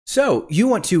So you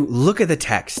want to look at the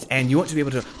text and you want to be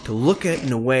able to look at it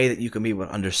in a way that you can be able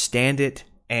to understand it,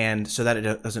 and so that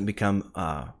it doesn't become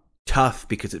tough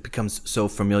because it becomes so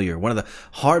familiar. One of the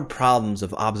hard problems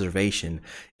of observation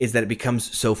is that it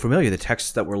becomes so familiar. The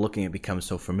text that we're looking at becomes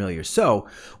so familiar. So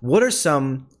what are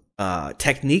some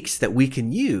techniques that we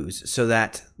can use so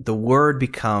that the word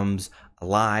becomes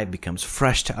alive, becomes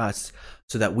fresh to us,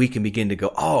 so that we can begin to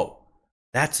go, oh,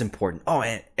 that's important. Oh,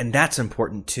 and that's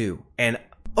important too. And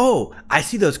oh, I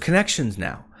see those connections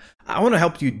now. I want to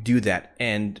help you do that.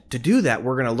 And to do that,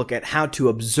 we're going to look at how to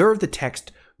observe the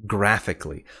text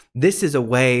graphically. This is a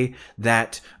way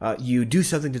that you do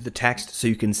something to the text so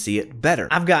you can see it better.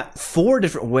 I've got 4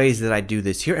 different ways that I do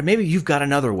this here, and maybe you've got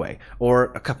another way or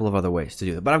a couple of other ways to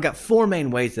do it. But I've got 4 main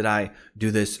ways that I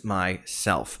do this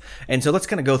myself. And so let's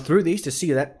kind of go through these to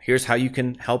see that here's how you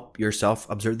can help yourself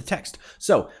observe the text.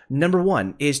 So number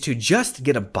 1 is to just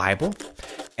get a Bible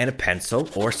and a pencil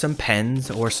or some pens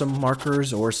or some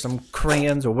markers or some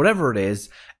crayons or whatever it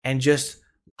is, and just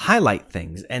highlight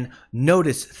things and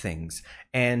notice things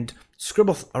and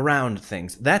scribble around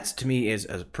things. That to me is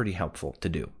pretty helpful to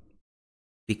do,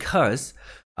 because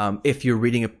if you're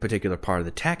reading a particular part of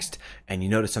the text and you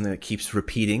notice something that keeps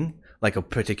repeating, like a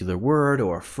particular word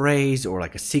or a phrase or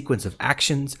like a sequence of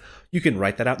actions, you can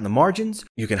write that out in the margins.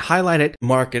 You can highlight it,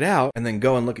 mark it out, and then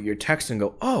go and look at your text and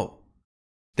go, oh,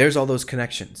 there's all those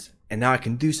connections. And now I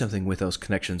can do something with those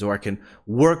connections, or I can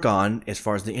work on, as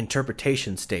far as the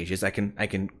interpretation stages, I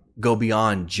can go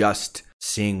beyond just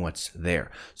seeing what's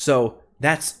there. So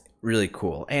that's really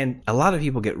cool. And a lot of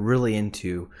people get really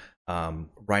into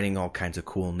writing all kinds of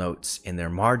cool notes in their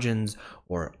margins,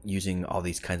 or using all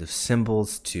these kinds of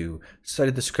symbols to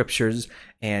study the scriptures.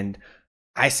 And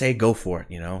I say go for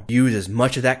it, use as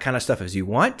much of that kind of stuff as you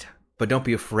want. But don't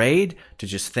be afraid to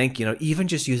just think, even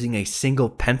just using a single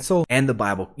pencil and the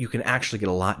Bible, you can actually get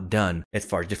a lot done as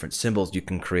far as different symbols you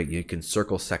can create. You can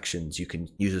circle sections. You can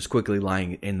use a squiggly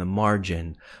line in the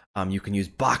margin. You can use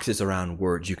boxes around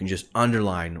words. You can just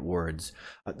underline words.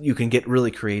 You can get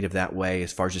really creative that way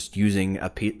as far as just using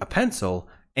a pencil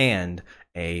and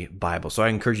a Bible. So I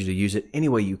encourage you to use it any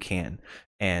way you can.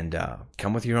 And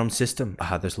come with your own system.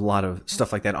 There's a lot of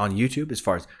stuff like that on YouTube as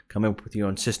far as coming up with your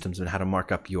own systems and how to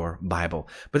mark up your Bible.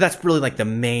 But that's really like the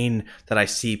main that I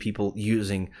see people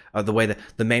using, the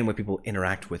main way people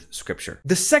interact with Scripture.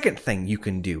 The second thing you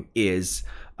can do is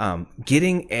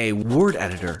getting a word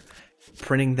editor,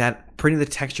 printing the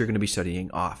text you're going to be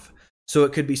studying off. So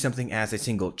it could be something as a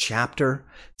single chapter,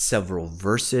 several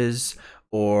verses,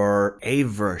 or a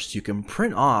verse you can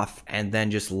print off and then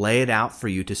just lay it out for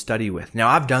you to study with. Now,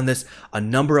 I've done this a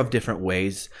number of different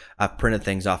ways. I've printed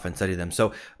things off and studied them.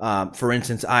 So, for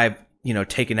instance, I've,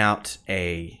 taken out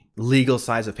a legal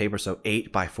size of paper, so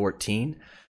 8 by 14,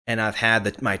 and I've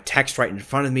had my text right in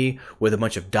front of me with a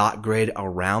bunch of dot grid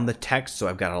around the text. So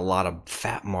I've got a lot of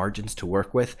fat margins to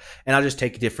work with, and I'll just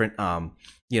take different, I'll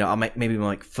maybe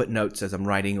like footnotes as I'm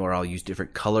writing, or I'll use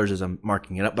different colors as I'm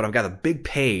marking it up. But I've got a big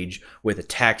page with a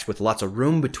text with lots of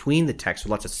room between the text,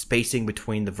 with lots of spacing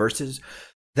between the verses.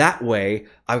 That way,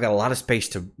 I've got a lot of space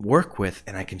to work with,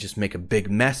 and I can just make a big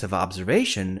mess of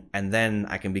observation, and then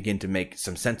I can begin to make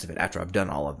some sense of it after I've done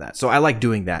all of that. So I like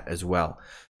doing that as well.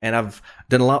 And I've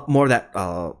done a lot more of that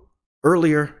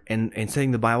earlier in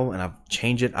studying the Bible, and I've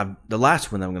changed it. The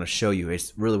last one that I'm going to show you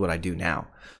is really what I do now.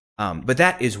 But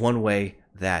that is one way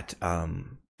that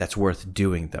that's worth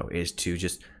doing, though, is to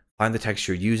just find the text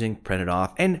you're using, print it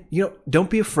off, and don't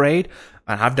be afraid.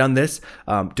 I've done this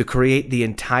to create the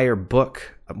entire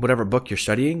book, whatever book you're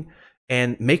studying,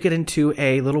 and make it into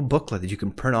a little booklet that you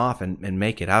can print off and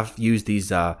make it. I've used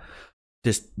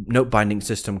this note binding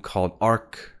system called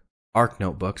Arc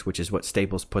notebooks, which is what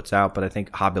Staples puts out, but I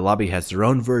think Hobby Lobby has their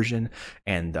own version,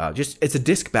 and it's a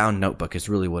disc bound notebook is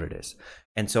really what it is.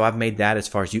 And so I've made that as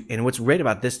far as and what's great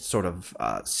about this sort of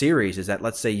series is that,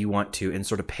 let's say you want to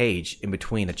insert a page in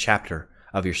between a chapter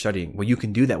of your studying. Well, you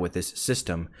can do that with this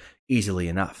system easily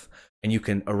enough, and you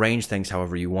can arrange things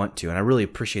however you want to. And I really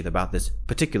appreciate about this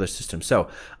particular system. So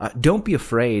don't be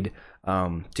afraid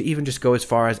to even just go as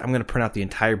far as, I'm going to print out the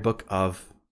entire book of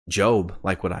Job,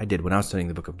 like what I did when I was studying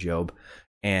the book of Job,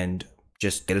 and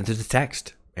just get into the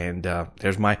text. And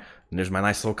there's my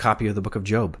nice little copy of the book of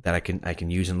Job that I can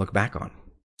use and look back on.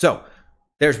 So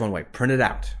there's one way, print it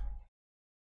out.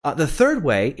 The third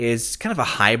way is kind of a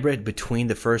hybrid between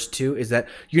the first two, is that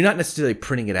you're not necessarily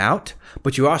printing it out,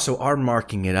 but you also are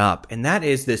marking it up. And that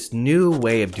is this new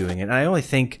way of doing it. And I only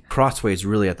think Crossway is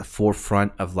really at the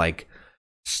forefront of like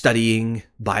studying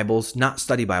Bibles, not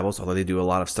study Bibles, although they do a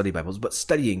lot of study Bibles, but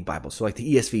studying Bibles. So like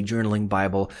the ESV Journaling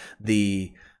Bible,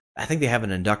 the I think they have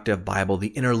an inductive Bible,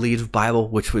 the Interleave Bible,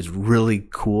 which was really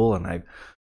cool. And I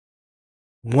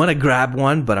want to grab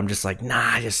one, but I'm just like, nah,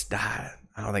 I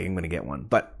don't think I'm going to get one.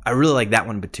 But I really like that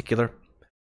one in particular.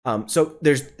 So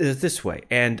there's this way,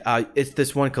 and it's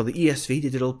this one called the ESV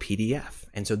Digital PDF.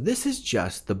 And so this is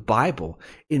just the Bible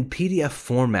in PDF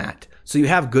format. So you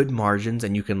have good margins,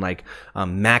 and you can like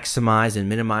maximize and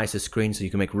minimize the screen, so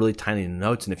you can make really tiny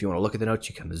notes. And if you want to look at the notes,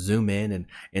 you can zoom in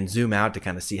and zoom out to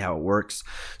kind of see how it works.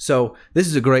 So this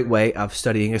is a great way of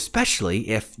studying, especially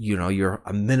if you're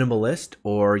a minimalist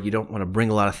or you don't want to bring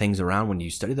a lot of things around when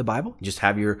you study the Bible. Just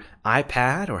have your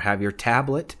iPad or have your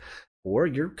tablet or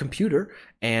your computer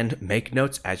and make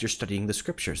notes as you're studying the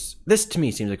scriptures. This to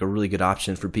me seems like a really good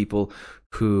option for people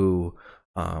who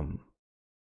want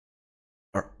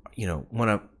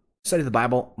to study the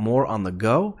Bible more on the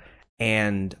go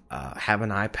and have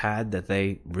an iPad that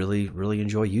they really, really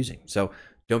enjoy using. So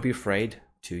don't be afraid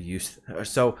to use.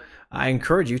 So I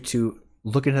encourage you to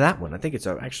look into that one. I think it's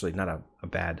actually not a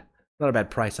bad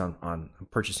price on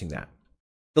purchasing that.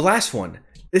 The last one,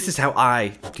 this is how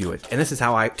I do it, and this is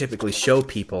how I typically show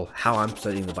people how I'm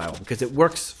studying the Bible, because it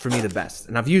works for me the best.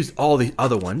 And I've used all the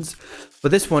other ones,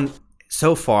 but this one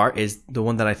so far is the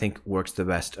one that I think works the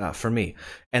best for me.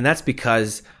 And that's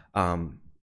because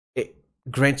it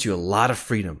grants you a lot of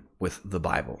freedom with the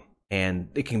Bible. And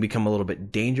it can become a little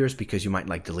bit dangerous because you might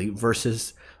like delete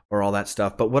verses or all that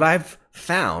stuff. But what I've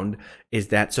found is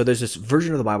that, so there's this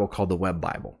version of the Bible called the Web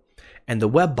Bible. And the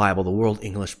Web Bible, the World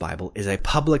English Bible, is a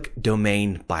public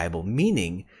domain Bible,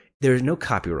 meaning there is no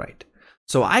copyright.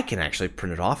 So I can actually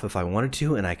print it off if I wanted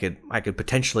to, and I could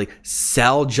potentially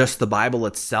sell just the Bible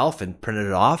itself and print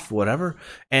it off, whatever,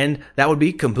 and that would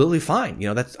be completely fine.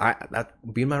 That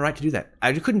would be my right to do that.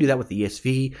 I couldn't do that with the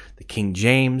ESV, the King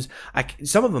James.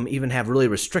 Some of them even have really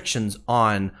restrictions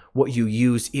on what you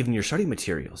use, even your study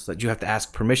materials, that you have to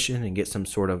ask permission and get some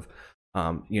sort of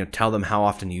tell them how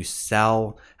often you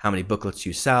sell, how many booklets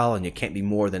you sell, and you can't be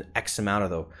more than X amount of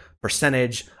the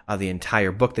percentage of the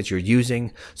entire book that you're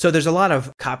using. So there's a lot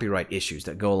of copyright issues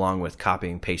that go along with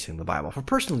copying and pasting the Bible. For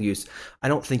personal use, I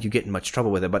don't think you get in much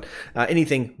trouble with it, but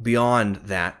anything beyond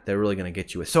that, they're really going to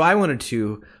get you with. So I wanted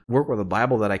to work with a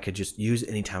Bible that I could just use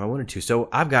anytime I wanted to. So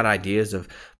I've got ideas of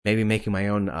maybe making my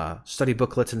own study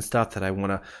booklets and stuff that I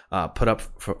want to put up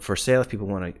for sale if people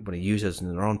want to use as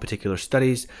in their own particular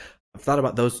studies. I've thought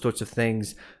about those sorts of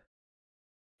things,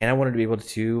 and I wanted to be able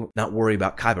to not worry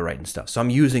about copyright and stuff. So I'm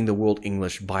using the World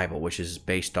English Bible, which is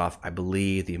based off, I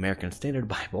believe, the American Standard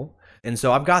Bible. And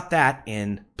so I've got that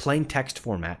in plain text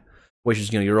format, which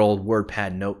is your old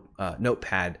WordPad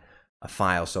notepad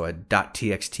file, so a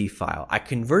 .txt file. I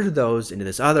converted those into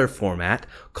this other format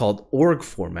called org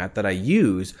format that I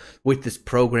use with this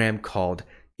program called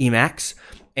Emacs.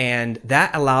 And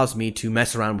that allows me to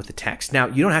mess around with the text. Now,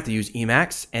 you don't have to use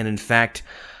Emacs. And in fact,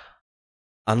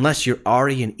 unless you're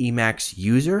already an Emacs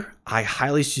user, I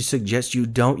highly suggest you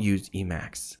don't use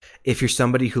Emacs. If you're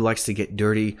somebody who likes to get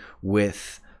dirty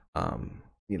with,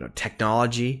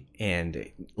 technology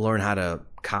and learn how to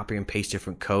copy and paste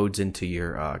different codes into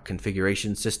your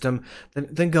configuration system,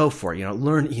 then go for it.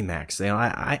 Learn Emacs.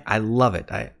 I love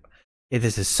it.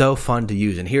 This is so fun to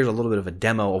use. And here's a little bit of a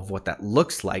demo of what that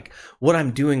looks like. What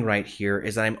I'm doing right here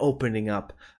is I'm opening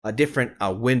up different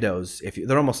windows.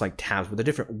 They're almost like tabs, but they're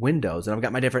different windows. And I've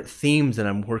got my different themes that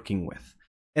I'm working with.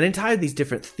 And inside these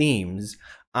different themes,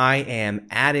 I am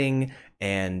adding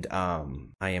and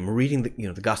I am reading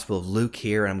the Gospel of Luke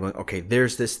here. And I'm going, okay,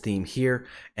 there's this theme here.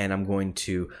 And I'm going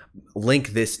to link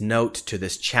this note to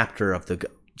this chapter of the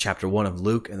chapter 1 of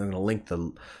Luke. And I'm going to link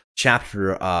the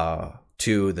chapter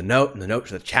to the note and the note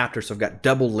to the chapter. So I've got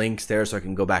double links there so I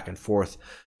can go back and forth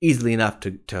easily enough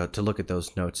to look at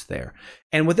those notes there.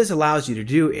 And what this allows you to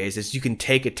do is you can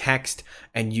take a text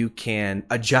and you can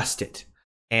adjust it.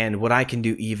 And what I can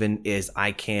do even is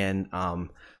I can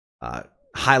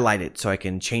highlight it so I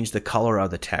can change the color of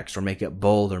the text or make it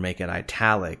bold or make it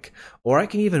italic, or I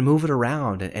can even move it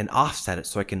around and offset it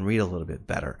so I can read a little bit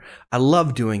better. I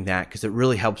love doing that because it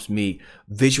really helps me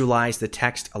visualize the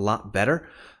text a lot better.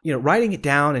 Writing it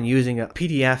down and using a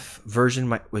PDF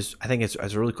version I think it's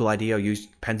a really cool idea. Use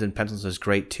pens and pencils is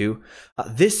great too.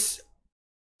 This,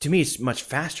 to me, is much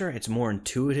faster. It's more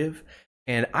intuitive,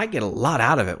 and I get a lot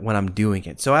out of it when I'm doing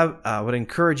it. So I would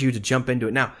encourage you to jump into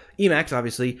it. Now, Emacs,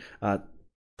 obviously,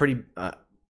 pretty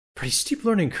steep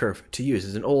learning curve to use.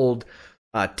 It's an old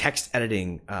text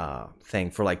editing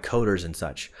thing for like coders and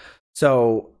such.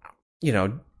 So,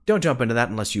 don't jump into that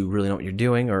unless you really know what you're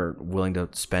doing or willing to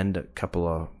spend a couple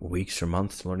of weeks or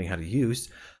months learning how to use.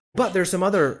 But there's some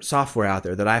other software out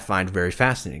there that I find very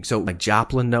fascinating. So like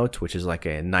Joplin Notes, which is like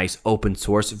a nice open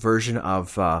source version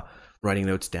of writing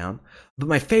notes down. But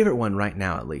my favorite one right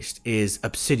now, at least, is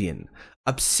Obsidian.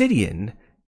 Obsidian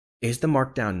is the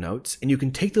markdown notes, and you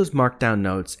can take those markdown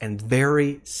notes and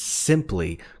very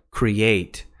simply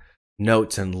create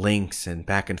notes and links and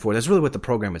back and forth. That's really what the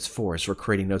program is for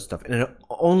creating notes stuff. And it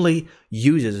only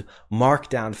uses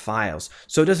markdown files.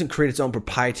 So it doesn't create its own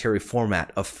proprietary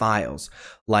format of files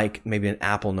like maybe an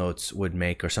Apple Notes would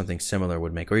make or something similar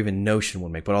would make, or even Notion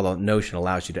would make. But although Notion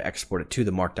allows you to export it to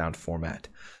the markdown format.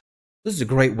 This is a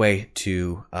great way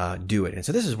to do it. And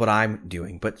so this is what I'm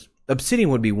doing. But Obsidian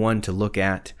would be one to look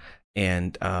at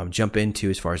and jump into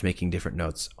as far as making different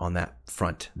notes on that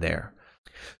front there.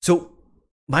 So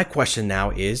my question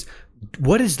now is,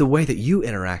 what is the way that you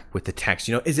interact with the text?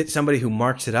 You know, is it somebody who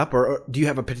marks it up, or do you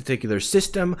have a particular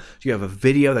system? Do you have a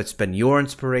video that's been your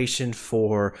inspiration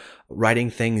for writing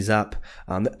things up?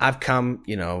 I've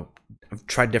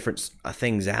tried different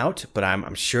things out, but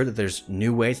I'm sure that there's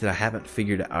new ways that I haven't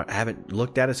figured out, I haven't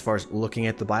looked at as far as looking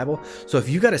at the Bible. So if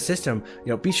you got a system,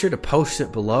 be sure to post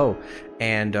it below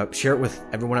and share it with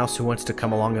everyone else who wants to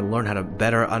come along and learn how to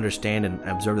better understand and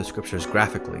observe the scriptures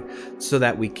graphically, so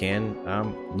that we can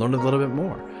learn a little bit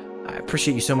more. I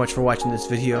appreciate you so much for watching this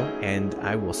video, and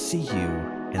I will see you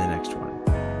in the next one.